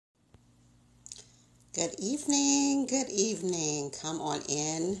Good evening. Good evening. Come on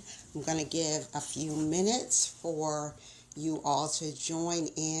in. I'm going to give a few minutes for you all to join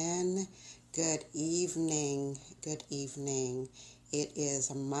in. Good evening. Good evening. It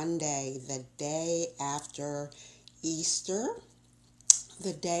is Monday, the day after Easter,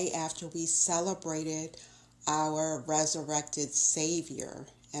 the day after we celebrated our resurrected Savior.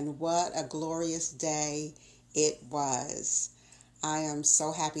 And what a glorious day it was. I am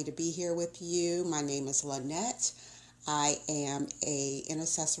so happy to be here with you. My name is Lanette. I am a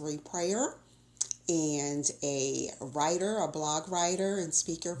intercessory prayer and a writer, a blog writer and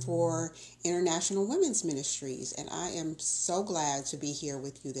speaker for International Women's Ministries. And I am so glad to be here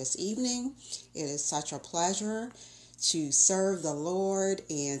with you this evening. It is such a pleasure to serve the Lord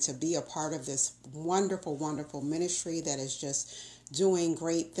and to be a part of this wonderful, wonderful ministry that is just doing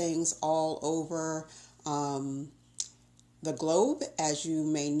great things all over the globe. As you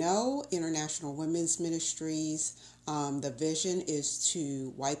may know, International Women's Ministries, the vision is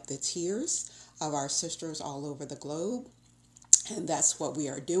to wipe the tears of our sisters all over the globe. And that's what we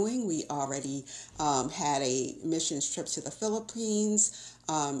are doing. We already had a missions trip to the Philippines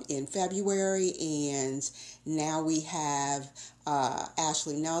in February, and now we have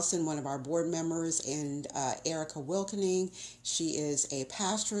Ashley Nelson, one of our board members, and Erica Wilkening. She is a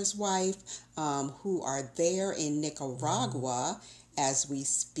pastor's wife who are there in Nicaragua as we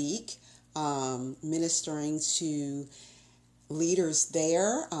speak, ministering to leaders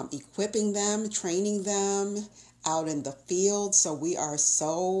there, equipping them, training them out in the field. So we are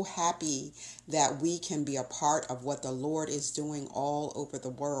so happy that we can be a part of what the Lord is doing all over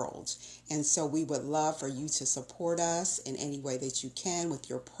the world. And so we would love for you to support us in any way that you can with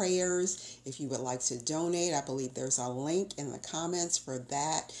your prayers. If you would like to donate, I believe there's a link in the comments for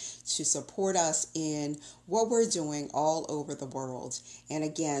that to support us in what we're doing all over the world. And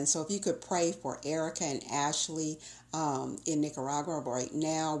again, so if you could pray for Erica and Ashley in Nicaragua right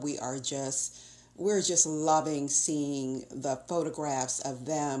now, we're just loving seeing the photographs of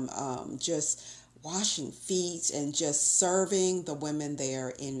them just washing feet and just serving the women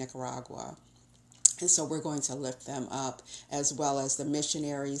there in Nicaragua. And so we're going to lift them up, as well as the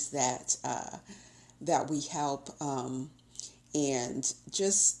missionaries that we help, and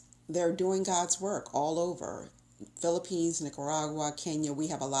just they're doing God's work all over. Philippines, Nicaragua, Kenya. We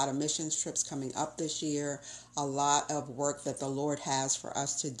have a lot of missions trips coming up this year, a lot of work that the Lord has for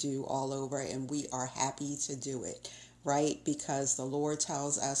us to do all over, and we are happy to do it, right? Because the Lord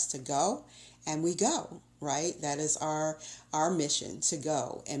tells us to go, and we go, right? That is our mission, to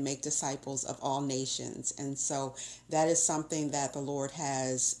go and make disciples of all nations. And so that is something that the Lord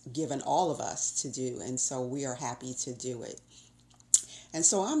has given all of us to do, and so we are happy to do it. And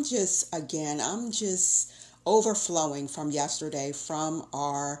so I'm just overflowing from yesterday, from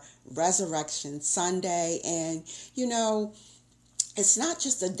our Resurrection Sunday. And, it's not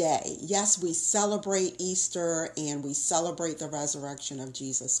just a day. Yes, we celebrate Easter and we celebrate the resurrection of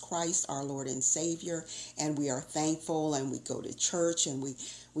Jesus Christ, our Lord and Savior. And we are thankful, and we go to church, and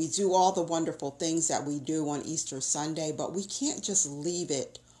we do all the wonderful things that we do on Easter Sunday. But we can't just leave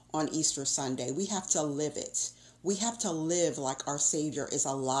it on Easter Sunday. We have to live it. We have to live like our Savior is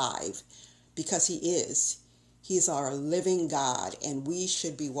alive, because He is. He's our living God, and we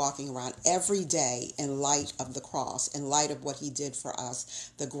should be walking around every day in light of the cross, in light of what He did for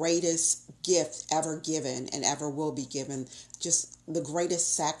us, the greatest gift ever given and ever will be given, just the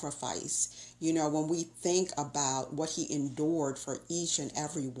greatest sacrifice. When we think about what He endured for each and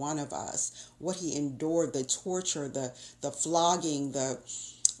every one of us, what He endured, the torture, the flogging, the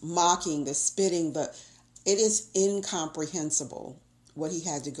mocking, the spitting, it is incomprehensible what He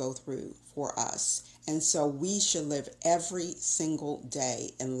had to go through for us. And so we should live every single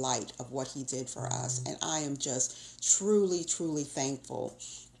day in light of what He did for us. And I am just truly, truly thankful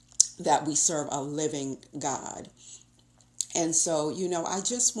that we serve a living God. And so, I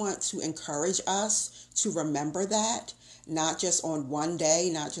just want to encourage us to remember that, not just on one day,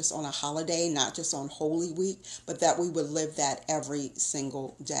 not just on a holiday, not just on Holy Week, but that we would live that every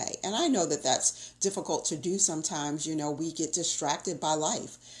single day. And I know that that's difficult to do sometimes. We get distracted by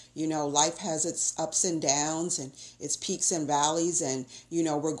life. Life has its ups and downs and its peaks and valleys, and,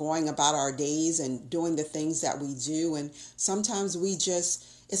 we're going about our days and doing the things that we do. And sometimes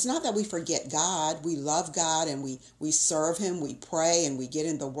it's not that we forget God. We love God, and we serve Him, we pray, and we get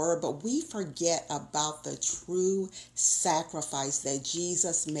in the Word, but we forget about the true sacrifice that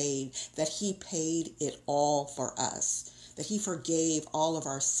Jesus made, that He paid it all for us, that he forgave all of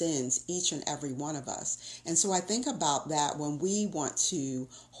our sins, each and every one of us. And so I think about that when we want to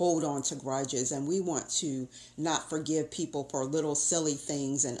hold on to grudges and we want to not forgive people for little silly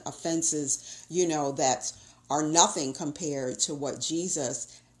things and offenses, that are nothing compared to what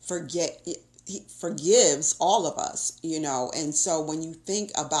Jesus he forgives all of us, and so when you think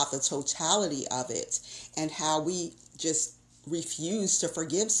about the totality of it and how we just refuse to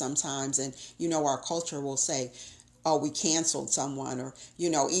forgive sometimes, and our culture will say, oh, we canceled someone, or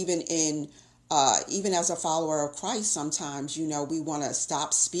even as a follower of Christ, sometimes we want to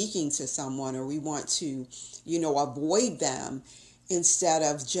stop speaking to someone, or we want to avoid them, instead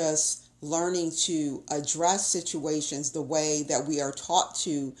of just learning to address situations the way that we are taught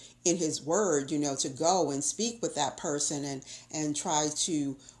to in his word, to go and speak with that person and try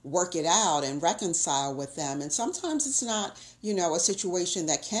to work it out and reconcile with them. And sometimes it's not, a situation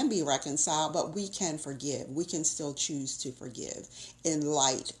that can be reconciled, but we can forgive. We can still choose to forgive in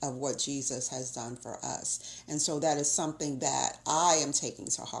light of what Jesus has done for us. And so that is something that I am taking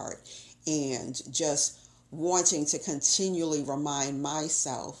to heart, and just wanting to continually remind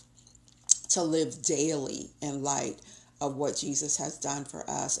myself to live daily in light of what Jesus has done for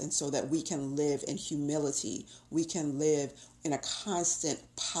us, and so that we can live in humility. We can live in a constant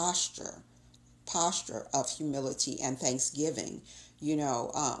posture of humility and thanksgiving,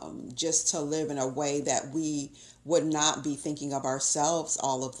 just to live in a way that we would not be thinking of ourselves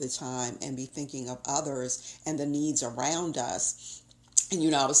all of the time and be thinking of others and the needs around us.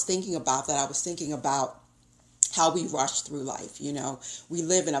 And, I was thinking about that. I was thinking about how we rush through life. We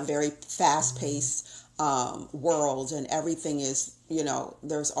live in a very fast-paced world, and everything is,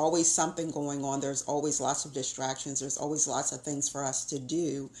 there's always something going on. There's always lots of distractions. There's always lots of things for us to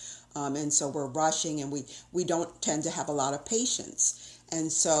do. And so we're rushing, and we don't tend to have a lot of patience.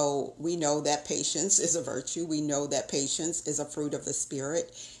 And so we know that patience is a virtue. We know that patience is a fruit of the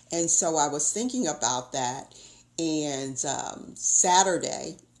Spirit. And so I was thinking about that. And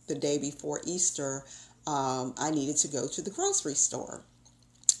Saturday, the day before Easter, I needed to go to the grocery store,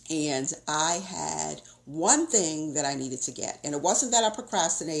 and I had one thing that I needed to get, and it wasn't that I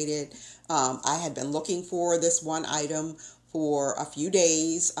procrastinated. I had been looking for this one item for a few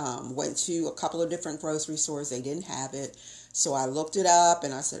days, went to a couple of different grocery stores. They didn't have it. So I looked it up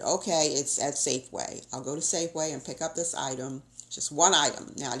and I said, okay, it's at Safeway. I'll go to Safeway and pick up this item. Just one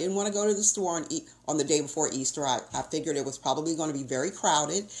item. Now, I didn't want to go to the store on the day before Easter. I figured it was probably going to be very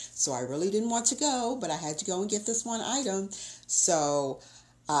crowded, so I really didn't want to go, but I had to go and get this one item. So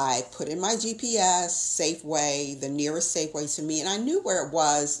I put in my GPS, Safeway, the nearest Safeway to me, and I knew where it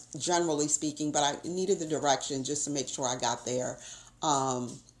was, generally speaking, but I needed the direction just to make sure I got there.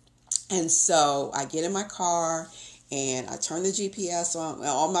 And so I get in my car, and I turn the GPS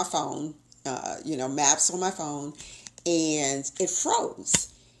on my phone, maps on my phone, and it froze.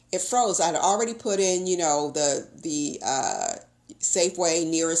 I'd already put in, the Safeway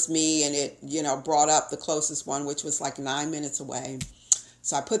nearest me, and it, brought up the closest one, which was like 9 minutes away.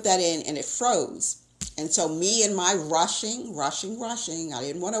 So I put that in, and it froze. And so me and my rushing, I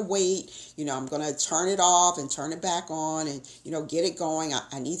didn't want to wait. I'm going to turn it off and turn it back on and, get it going.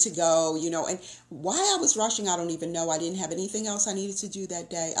 I need to go, and why I was rushing, I don't even know. I didn't have anything else I needed to do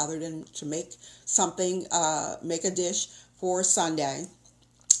that day other than to make something, make a dish for Sunday.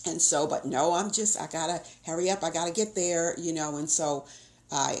 And so, but no, I got to hurry up. I got to get there, and so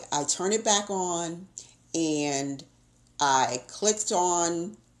I turn it back on, and I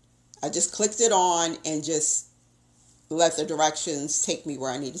just clicked it on and just let the directions take me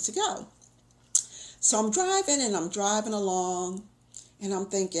where I needed to go. So I'm driving along, and I'm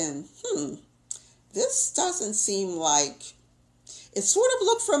thinking, this doesn't seem like, it sort of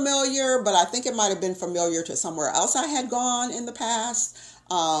looked familiar, but I think it might have been familiar to somewhere else I had gone in the past.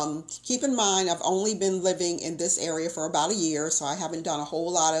 Keep in mind, I've only been living in this area for about a year, so I haven't done a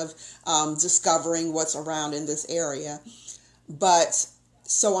whole lot of discovering what's around in this area. But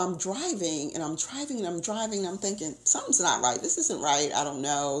so I'm driving, and I'm thinking, something's not right. This isn't right. I don't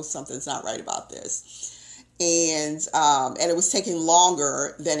know. Something's not right about this. And it was taking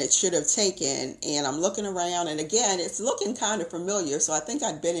longer than it should have taken. And I'm looking around, and again, it's looking kind of familiar. So I think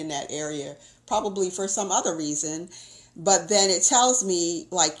I'd been in that area probably for some other reason. But then it tells me,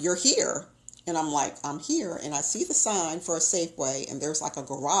 like, you're here. And I'm like, I'm here. And I see the sign for a Safeway, and there's like a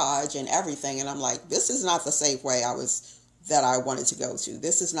garage and everything. And I'm like, this is not the Safeway that I wanted to go to.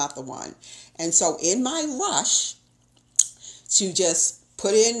 This is not the one. And so in my rush to just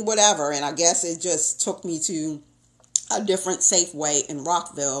put in whatever, and I guess it just took me to a different Safeway in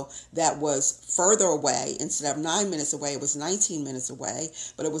Rockville that was further away. Instead of 9 minutes away, it was 19 minutes away,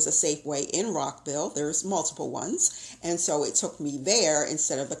 but it was a Safeway in Rockville. There's multiple ones. And so it took me there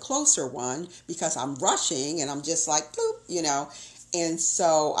instead of the closer one because I'm rushing and I'm just like, boop, you know. And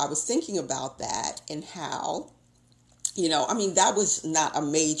so I was thinking about that and how, you know, I mean, that was not a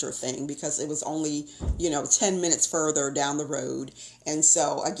major thing because it was only, 10 minutes further down the road. And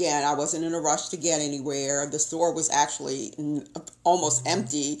so, again, I wasn't in a rush to get anywhere. The store was actually almost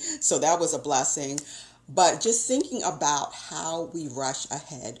empty. So that was a blessing. But just thinking about how we rush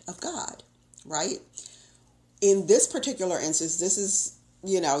ahead of God, right? In this particular instance, this is,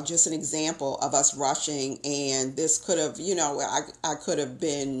 just an example of us rushing. And this could have, I could have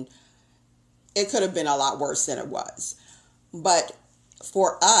been, it could have been a lot worse than it was. But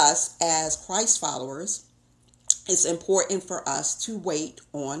for us as Christ followers, it's important for us to wait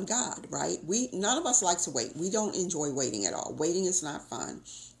on God, right? None of us like to wait. We don't enjoy waiting at all. Waiting is not fun.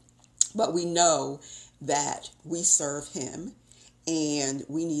 But we know that we serve Him and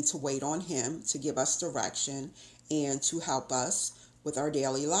we need to wait on Him to give us direction and to help us with our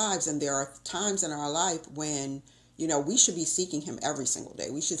daily lives. And there are times in our life when, we should be seeking Him every single day.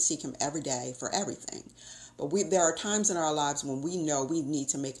 We should seek Him every day for everything. But there are times in our lives when we know we need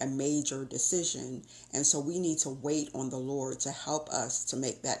to make a major decision. And so we need to wait on the Lord to help us to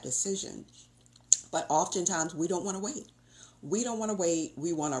make that decision. But oftentimes we don't want to wait. We don't want to wait.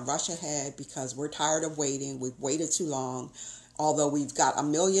 We want to rush ahead because we're tired of waiting. We've waited too long. Although we've got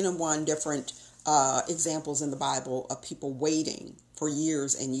 1,000,001 different examples in the Bible of people waiting for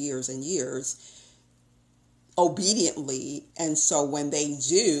years and years and years obediently. And so when they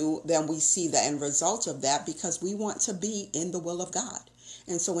do, then we see the end result of that because we want to be in the will of God.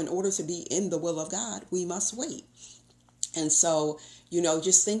 And so in order to be in the will of God, we must wait. And so,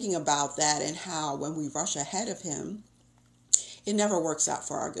 just thinking about that and how when we rush ahead of Him, it never works out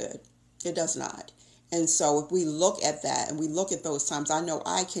for our good. It does not. And so if we look at that and we look at those times, I know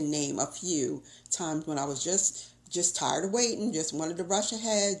I can name a few times when I was just tired of waiting, just wanted to rush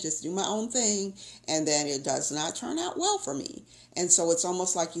ahead, just do my own thing, and then it does not turn out well for me. And so it's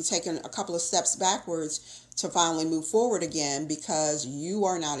almost like you've taken a couple of steps backwards to finally move forward again because you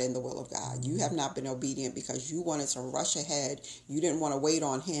are not in the will of God. You have not been obedient because you wanted to rush ahead. You didn't want to wait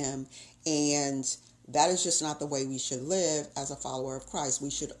on Him. And that is just not the way we should live as a follower of Christ. We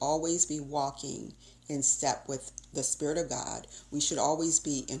should always be walking in step with the Spirit of God. We should always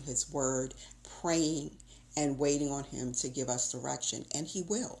be in His Word, praying and waiting on Him to give us direction. And He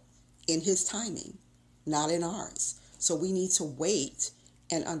will, in His timing, not in ours. So we need to wait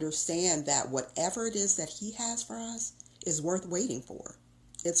and understand that whatever it is that He has for us is worth waiting for.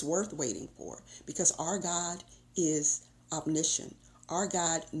 It's worth waiting for because our God is omniscient. Our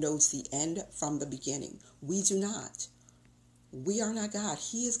God knows the end from the beginning. We do not. We are not God.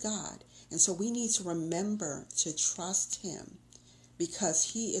 He is God. And so we need to remember to trust Him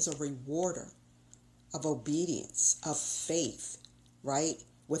because He is a rewarder of obedience, of faith, right?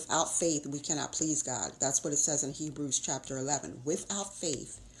 Without faith, we cannot please God. That's what it says in Hebrews chapter 11. Without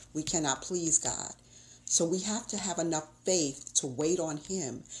faith, we cannot please God. So we have to have enough faith to wait on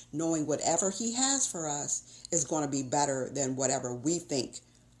Him, knowing whatever He has for us is going to be better than whatever we think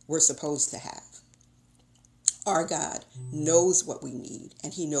we're supposed to have. Our God knows what we need,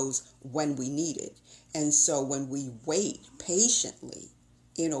 and He knows when we need it. And so when we wait patiently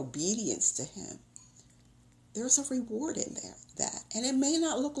in obedience to Him, there's a reward in that. And it may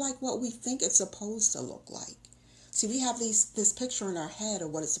not look like what we think it's supposed to look like. See, we have this picture in our head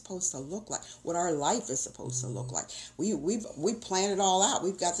of what it's supposed to look like, what our life is supposed to look like. We plan it all out.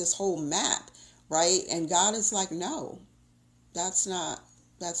 We've got this whole map, right? And God is like, no, that's not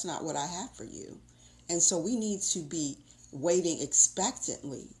what I have for you. And so we need to be waiting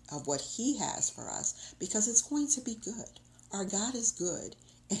expectantly of what He has for us because it's going to be good. Our God is good,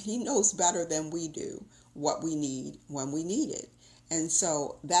 and He knows better than we do what we need when we need it. And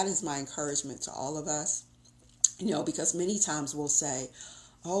so that is my encouragement to all of us, because many times we'll say,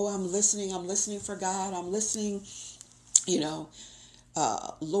 oh, I'm listening for God. I'm listening,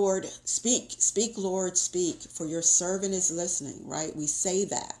 Lord, speak, Lord, speak, for your servant is listening, right? We say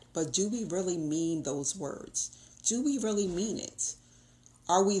that, but do we really mean those words? Do we really mean it?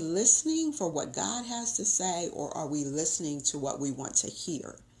 Are we listening for what God has to say, or are we listening to what we want to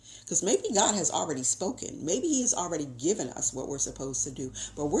hear? Because maybe God has already spoken. Maybe He's already given us what we're supposed to do,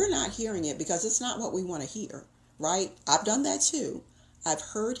 but we're not hearing it because it's not what we want to hear, right? I've done that too. I've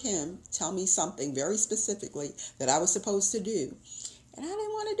heard Him tell me something very specifically that I was supposed to do, and I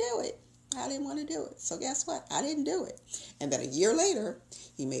didn't want to do it. So guess what? I didn't do it. And then a year later,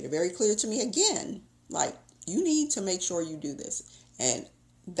 He made it very clear to me again, like You need to make sure you do this. And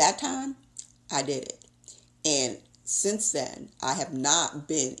that time, I did it. And since then, I have not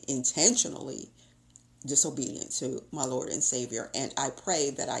been intentionally disobedient to my Lord and Savior. And I pray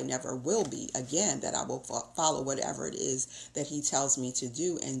that I never will be again, that I will follow whatever it is that he tells me to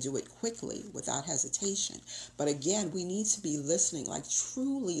do and do it quickly without hesitation. But again, we need to be listening, like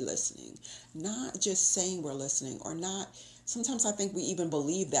truly listening, not just saying we're listening or not. Sometimes I think we even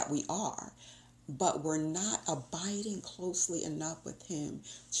believe that we are, but we're not abiding closely enough with him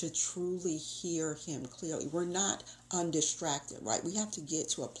to truly hear him clearly. We're not undistracted, right? We have to get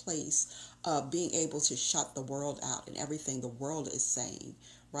to a place of being able to shut the world out and everything the world is saying,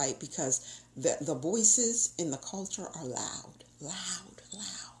 right? Because the voices in the culture are loud, loud,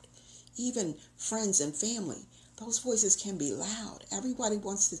 loud. Even friends and family, those voices can be loud. Everybody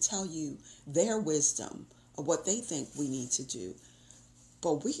wants to tell you their wisdom of what they think we need to do.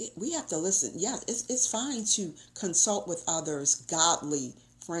 But we have to listen. Yeah, it's fine to consult with others, godly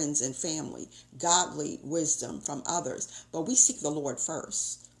friends and family, godly wisdom from others. But we seek the Lord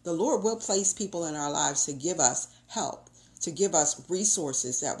first. The Lord will place people in our lives to give us help, to give us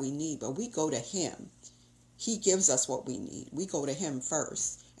resources that we need. But we go to him. He gives us what we need. We go to him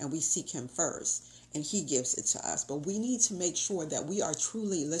first and we seek him first. And he gives it to us. But we need to make sure that we are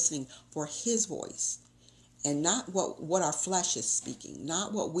truly listening for his voice. And not what our flesh is speaking,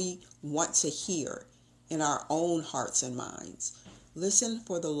 not what we want to hear in our own hearts and minds. Listen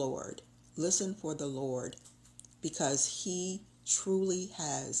for the Lord. Listen for the Lord, because he truly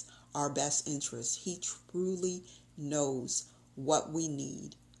has our best interests. He truly knows what we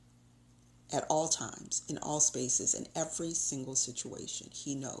need at all times, in all spaces, in every single situation.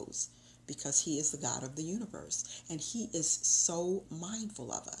 He knows, because he is the God of the universe. And he is so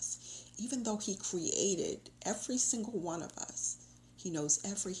mindful of us. Even though he created every single one of us, he knows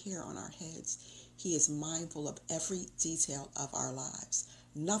every hair on our heads. He is mindful of every detail of our lives.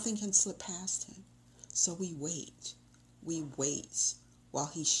 Nothing can slip past him. So we wait. We wait while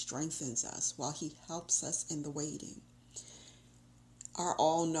he strengthens us, while he helps us in the waiting. Our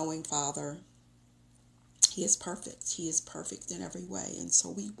all-knowing Father, he is perfect. He is perfect in every way. And so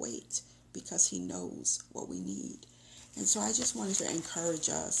we wait because he knows what we need. And so I just wanted to encourage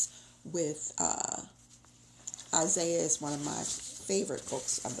us with Isaiah is one of my favorite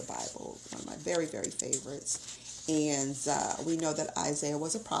books of the Bible, one of my very, very favorites. And we know that Isaiah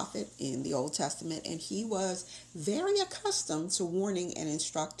was a prophet in the Old Testament, and he was very accustomed to warning and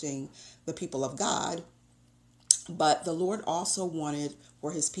instructing the people of God. But the Lord also wanted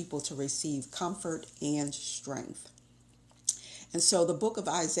for his people to receive comfort and strength. And so the book of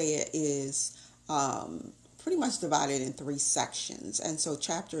Isaiah is pretty much divided in 3 sections. And so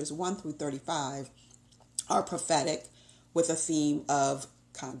chapters 1 through 35 are prophetic with a theme of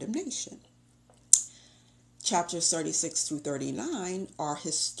condemnation. Chapters 36 through 39 are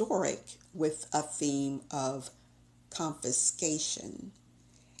historic with a theme of confiscation.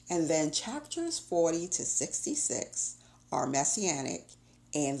 And then chapters 40 to 66 are messianic,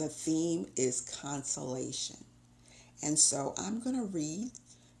 and the theme is consolation. And so I'm going to read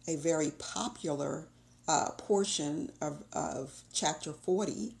a very popular portion of chapter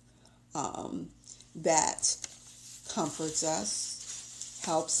 40 that comforts us,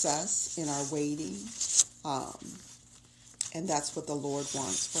 helps us in our waiting. And that's what the Lord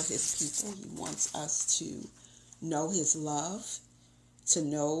wants for his people. He wants us to know his love, to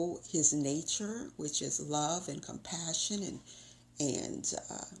know his nature, which is love and compassion. And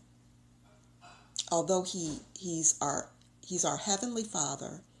although he's our heavenly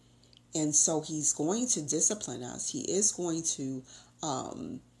Father, and so he's going to discipline us, he is going to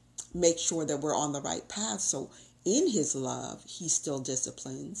make sure that we're on the right path. So in his love, he still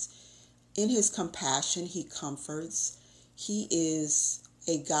disciplines. In his compassion, he comforts. He is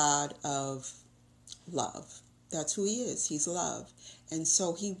a God of love. That's who he is. He's love. And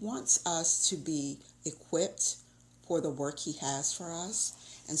so he wants us to be equipped for the work he has for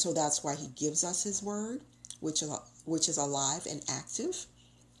us. And so that's why he gives us his word, which is alive and active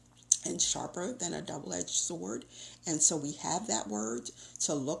and sharper than a double-edged sword. And so we have that word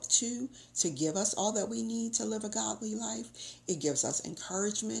to look to give us all that we need to live a godly life. It gives us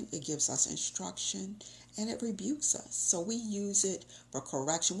encouragement, it gives us instruction, and it rebukes us. So we use it for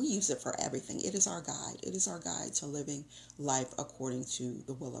correction. We use it for everything. It is our guide. It is our guide to living life according to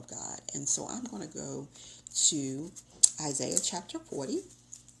the will of God. And so I'm going to go to Isaiah chapter 40,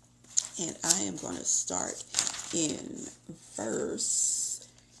 and I am going to start in verse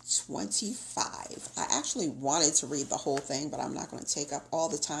 25. I actually wanted to read the whole thing, but I'm not going to take up all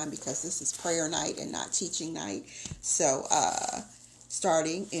the time because this is prayer night and not teaching night. So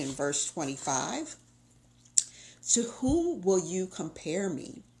starting in verse 25, To whom will you compare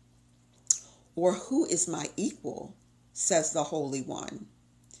me? Or who is my equal? Says the Holy One.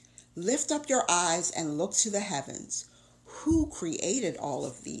 Lift up your eyes and look to the heavens. Who created all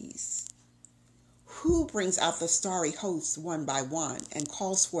of these? Who brings out the starry hosts one by one and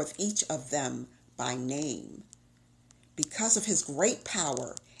calls forth each of them by name? Because of his great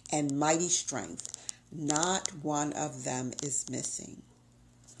power and mighty strength, not one of them is missing.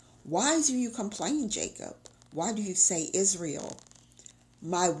 Why do you complain, Jacob? Why do you say, Israel?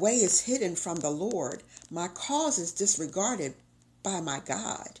 My way is hidden from the Lord. My cause is disregarded by my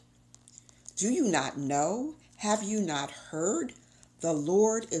God. Do you not know? Have you not heard? The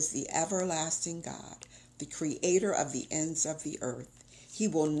Lord is the everlasting God, the creator of the ends of the earth. He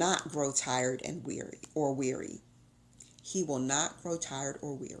will not grow tired and weary. He will not grow tired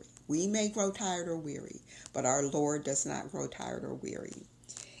or weary. We may grow tired or weary, but our Lord does not grow tired or weary.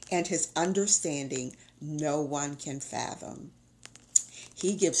 And his understanding no one can fathom.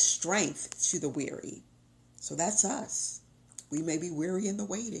 He gives strength to the weary. So that's us. We may be weary in the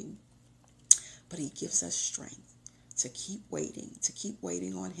waiting, but he gives us strength to keep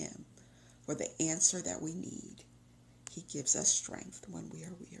waiting on him for the answer that we need. He gives us strength when we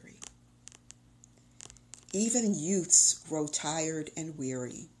are weary. Even youths grow tired and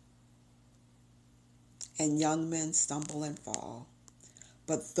weary, and young men stumble and fall.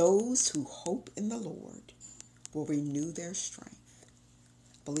 But those who hope in the Lord will renew their strength.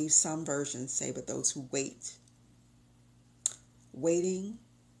 I believe some versions say, but those who wait. Waiting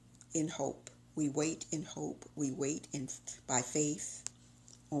in hope. We wait in hope. We wait by faith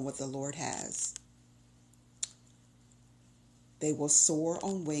on what the Lord has. They will soar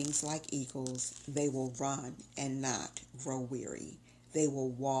on wings like eagles. They will run and not grow weary. They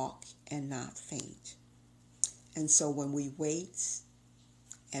will walk and not faint. And so when we wait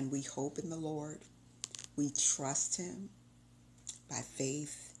and we hope in the Lord, we trust him by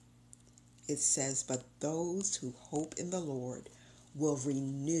faith. It says, but those who hope in the Lord will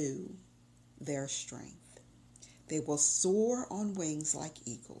renew their strength. They will soar on wings like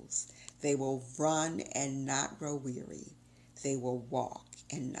eagles. They will run and not grow weary. They will walk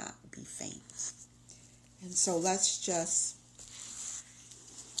and not be faint. And so let's just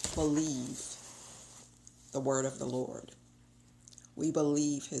believe the word of the Lord. We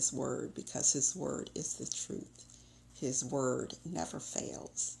believe his word because his word is the truth. His word never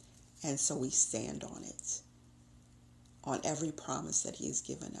fails. And so we stand on it, on every promise that he has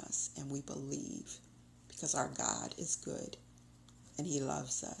given us. And we believe because our God is good and he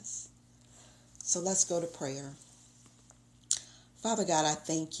loves us. So let's go to prayer. Father God, I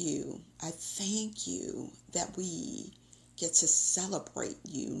thank you. I thank you that we get to celebrate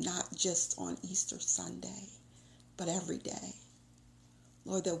you, not just on Easter Sunday, but every day.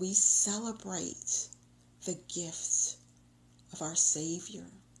 Lord, that we celebrate the gift of our Savior,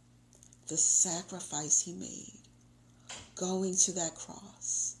 the sacrifice he made, going to that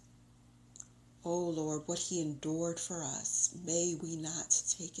cross. Oh Lord, what he endured for us, may we not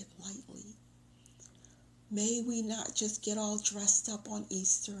take it lightly. May we not just get all dressed up on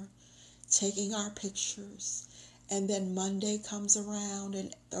Easter, taking our pictures, and then Monday comes around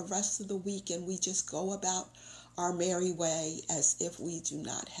and the rest of the week and we just go about our merry way as if we do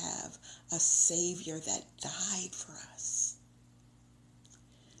not have a Savior that died for us.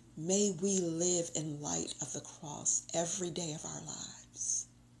 May we live in light of the cross every day of our lives.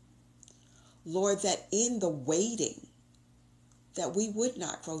 Lord, that in the waiting, that we would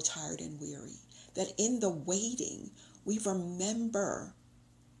not grow tired and weary, that in the waiting, we remember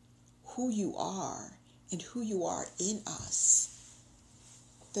who you are and who you are in us,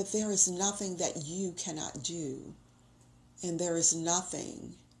 that there is nothing that you cannot do, and there is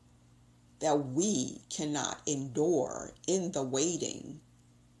nothing that we cannot endure in the waiting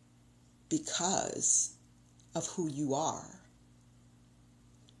because of who you are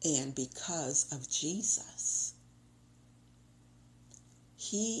and because of Jesus.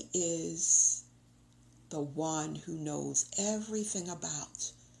 He is the one who knows everything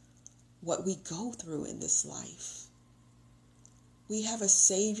about what we go through in this life. We have a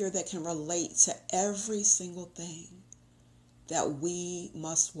Savior that can relate to every single thing that we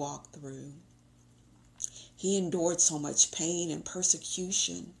must walk through. He endured so much pain and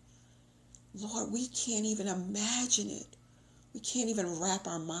persecution. Lord, we can't even imagine it. We can't even wrap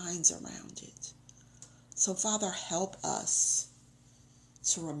our minds around it. So, Father, help us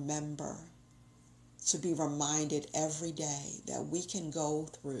to remember, to be reminded every day that we can go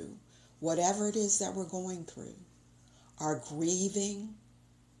through whatever it is that we're going through, our grieving,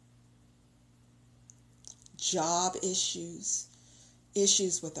 job issues,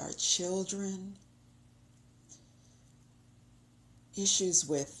 issues with our children, issues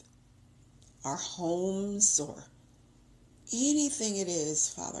with our homes or anything it is,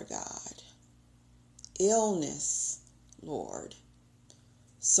 Father God. Illness, Lord.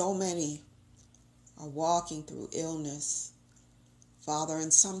 So many are walking through illness, Father,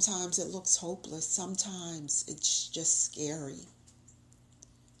 and sometimes it looks hopeless. Sometimes it's just scary.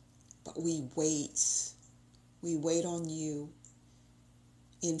 But we wait. We wait on you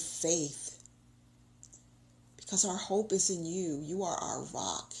in faith because our hope is in you. You are our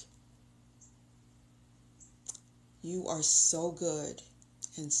rock. You are so good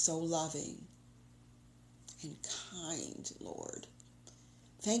and so loving and kind, Lord.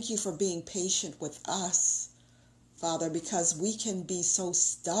 Thank you for being patient with us, Father, because we can be so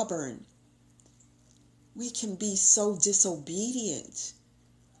stubborn. We can be so disobedient.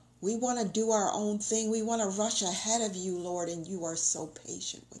 We want to do our own thing. We want to rush ahead of you, Lord, and you are so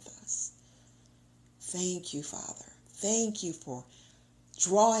patient with us. Thank you, Father. Thank you for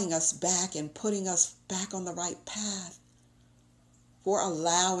drawing us back and putting us back on the right path, for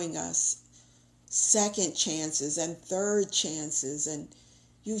allowing us second chances and third chances, and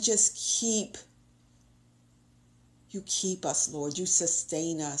you keep us, Lord. You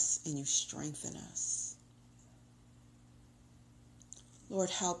sustain us and you strengthen us. Lord,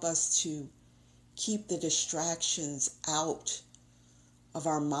 help us to keep the distractions out of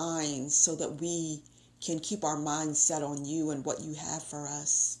our minds so that we can keep our minds set on you and what you have for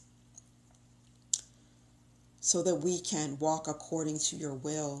us, so that we can walk according to your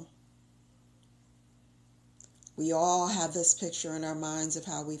will. We all have this picture in our minds of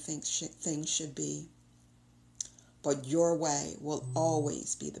how we think things should be, but your way will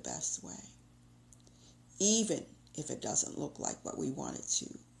always be the best way, even if it doesn't look like what we want it to,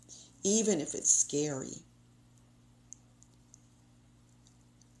 even if it's scary.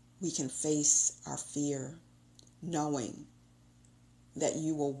 We can face our fear knowing that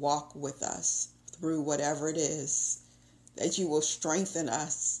you will walk with us through whatever it is, that you will strengthen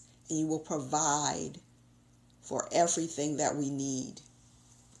us and you will provide for everything that we need.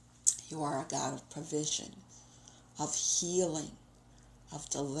 You are a God of provision, of healing, of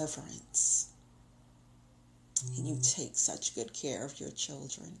deliverance. And you take such good care of your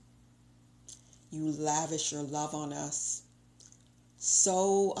children. You lavish your love on us,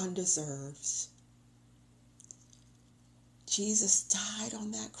 so undeserved. Jesus died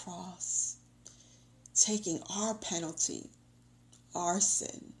on that cross, taking our penalty, our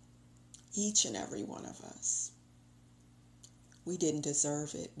sin, each and every one of us. We didn't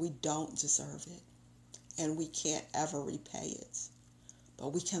deserve it. We don't deserve it. And we can't ever repay it.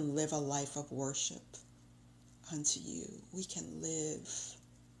 But we can live a life of worship unto you. We can live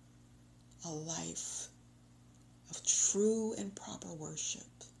a life of true and proper worship.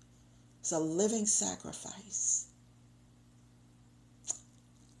 It's a living sacrifice.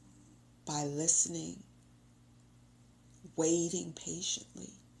 By listening, waiting patiently,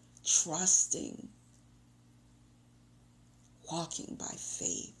 trusting, walking by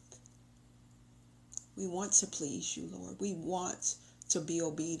faith. We want to please you, Lord. We want to be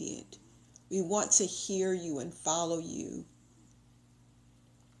obedient. We want to hear you and follow you,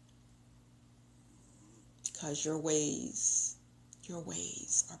 because your ways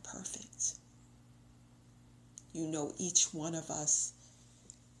are perfect. You know each one of us,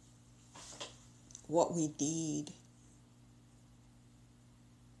 what we need.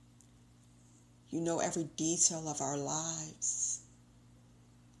 You know every detail of our lives.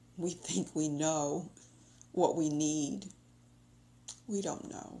 We think we know what we need. We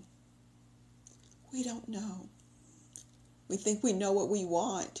don't know. We don't know. We think we know what we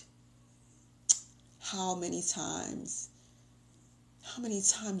want. How many times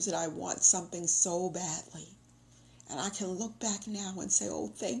did I want something so badly? And I can look back now and say,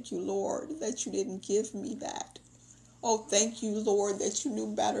 oh, thank you, Lord, that you didn't give me that. Oh, thank you, Lord, that you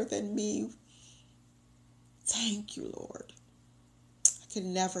knew better than me. Thank you, Lord. I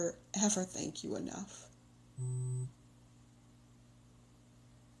can never, ever thank you enough. I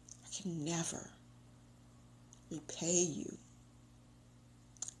can never repay you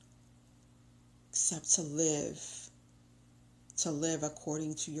except to live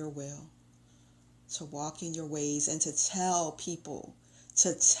according to your will, to walk in your ways, and to tell people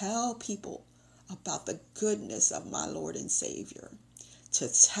about the goodness of my Lord and Savior, to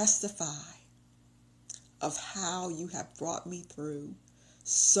testify of how you have brought me through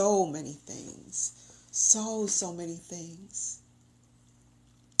so many things, so many things.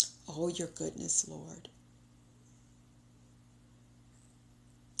 Oh, your goodness, Lord.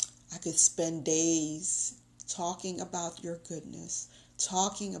 I could spend days talking about your goodness,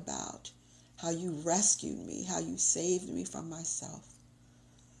 talking about how you rescued me, how you saved me from myself.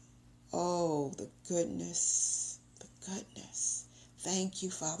 Oh, the goodness, the goodness. Thank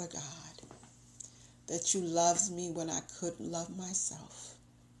you, Father God, that you loved me when I couldn't love myself.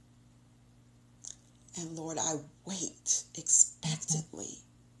 And Lord, I wait expectantly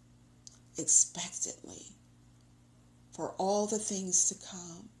for all the things to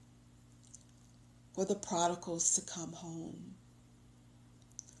come, for the prodigals to come home,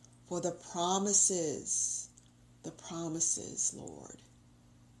 for the promises, Lord.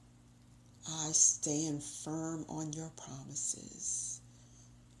 I stand firm on your promises,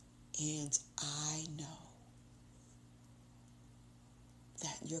 and I know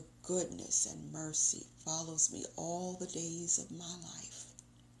that your goodness and mercy follows me all the days of my life.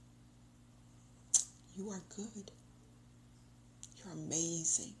 You are good. You're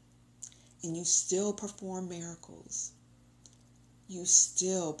amazing. And you still perform miracles. You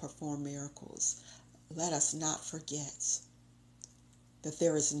still perform miracles. Let us not forget that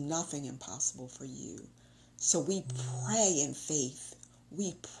there is nothing impossible for you. So we pray in faith.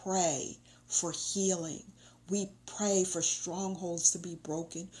 We pray for healing. We pray for strongholds to be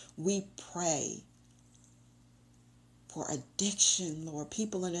broken. We pray for addiction, Lord.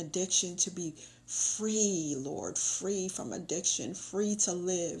 People in addiction to be free, Lord. Free from addiction. Free to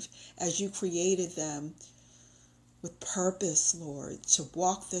live as you created them with purpose, Lord. To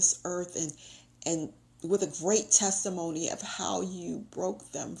walk this earth and with a great testimony of how you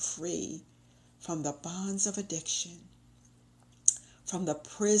broke them free from the bonds of addiction, from the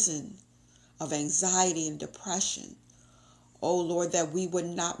prison of anxiety and depression. Oh, Lord, that we would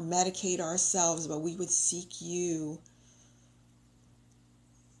not medicate ourselves, but we would seek you.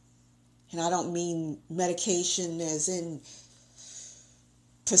 And I don't mean medication as in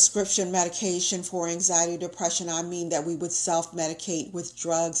prescription medication for anxiety, depression. I mean that we would self-medicate with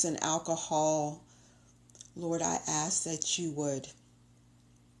drugs and alcohol. Lord, I ask that you would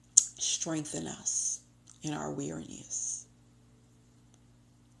strengthen us in our weariness,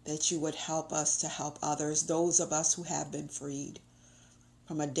 that you would help us to help others, those of us who have been freed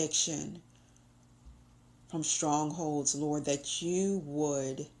from addiction, from strongholds, Lord, that you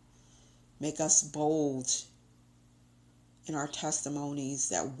would make us bold in our testimonies,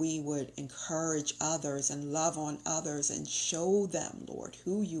 that we would encourage others and love on others and show them, Lord,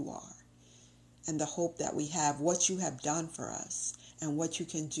 who you are and the hope that we have, what you have done for us and what you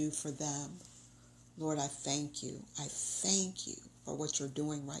can do for them. Lord, I thank you. I thank you for what you're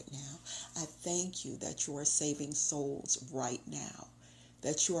doing right now. I thank you that you are saving souls right now,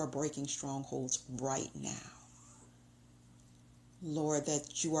 that you are breaking strongholds right now. Lord,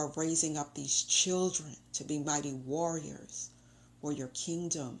 that you are raising up these children to be mighty warriors for your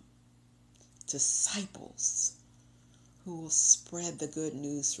kingdom, disciples who will spread the good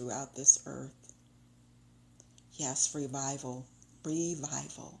news throughout this earth. Yes, revival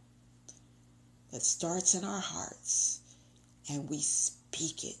that starts in our hearts, and we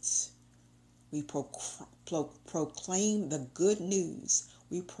speak it. We proclaim the good news.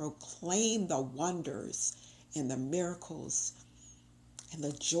 We proclaim the wonders and the miracles and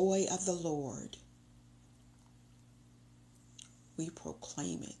the joy of the Lord. We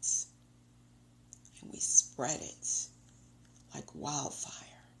proclaim it and we spread it like wildfire.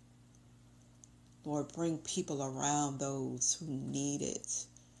 Lord, bring people around those who need it.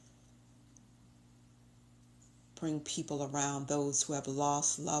 Bring people around those who have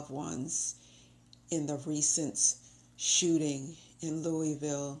lost loved ones in the recent shooting in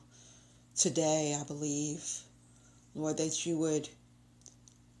Louisville today, I believe. Lord, that you would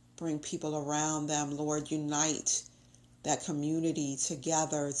bring people around them. Lord, unite that community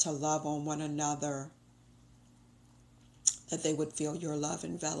together to love on one another, that they would feel your love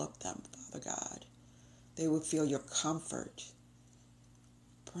envelop them, Father God. They would feel your comfort.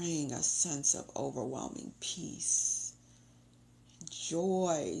 Bring a sense of overwhelming peace.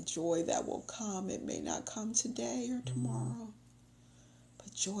 Joy that will come. It may not come today or tomorrow,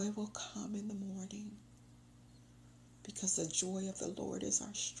 but joy will come in the morning, because the joy of the Lord is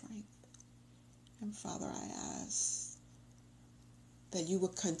our strength. And Father, I ask that you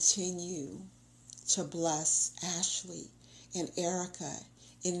would continue to bless Ashley and Erica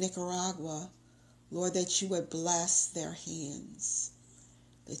in Nicaragua. Lord, that you would bless their hands,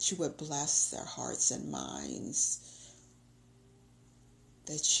 that you would bless their hearts and minds,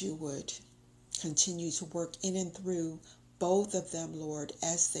 that you would continue to work in and through both of them, Lord,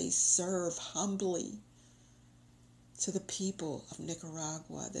 as they serve humbly to the people of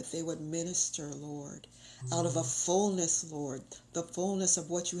Nicaragua, that they would minister, Lord, out of a fullness, Lord, the fullness of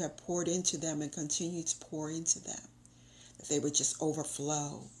what you have poured into them and continue to pour into them, that they would just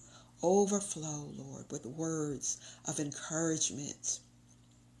overflow overflow, Lord, with words of encouragement,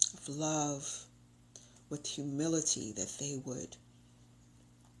 of love, with humility, that they would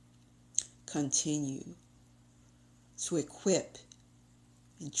continue to equip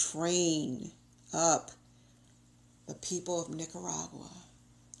and train up the people of Nicaragua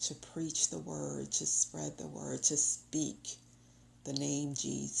to preach the word, to spread the word, to speak the name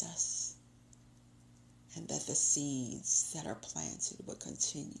Jesus, and that the seeds that are planted would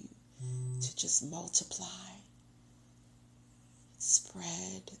continue to just multiply,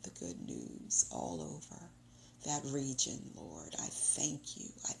 spread the good news all over that region, Lord. I thank you.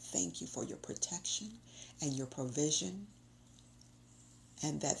 I thank you for your protection and your provision,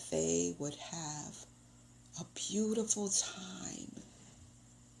 and that they would have a beautiful time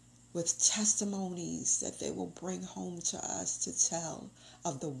with testimonies that they will bring home to us to tell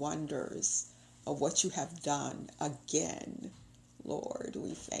of the wonders of what you have done again. Lord,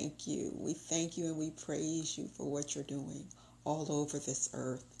 we thank you. We thank you and we praise you for what you're doing all over this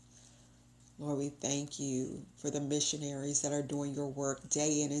earth. Lord, we thank you for the missionaries that are doing your work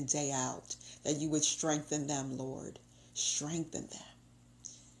day in and day out, that you would strengthen them, Lord. Strengthen them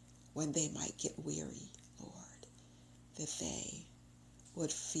when they might get weary, Lord, that they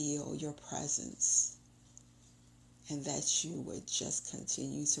would feel your presence and that you would just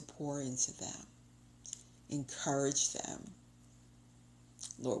continue to pour into them, encourage them.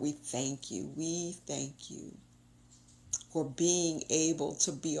 Lord, we thank you. We thank you for being able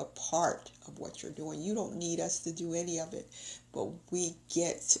to be a part of what you're doing. You don't need us to do any of it, but we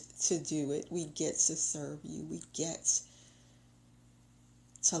get to do it. We get to serve you. We get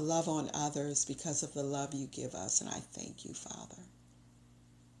to love on others because of the love you give us. And I thank you, Father.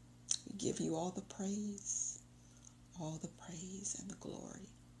 We give you all the praise and the glory.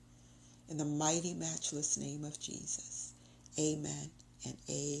 In the mighty, matchless name of Jesus. Amen and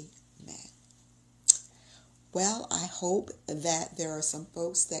amen. Well, I hope that there are some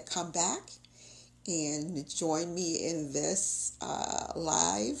folks that come back and join me in this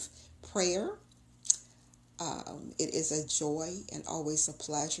live prayer. It is a joy and always a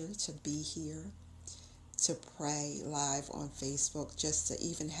pleasure to be here, to pray live on Facebook, just to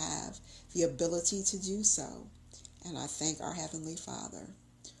even have the ability to do so. And I thank our Heavenly Father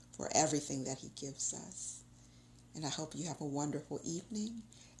for everything that He gives us. And I hope you have a wonderful evening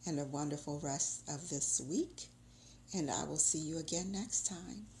and a wonderful rest of this week. And I will see you again next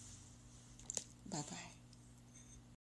time. Bye-bye.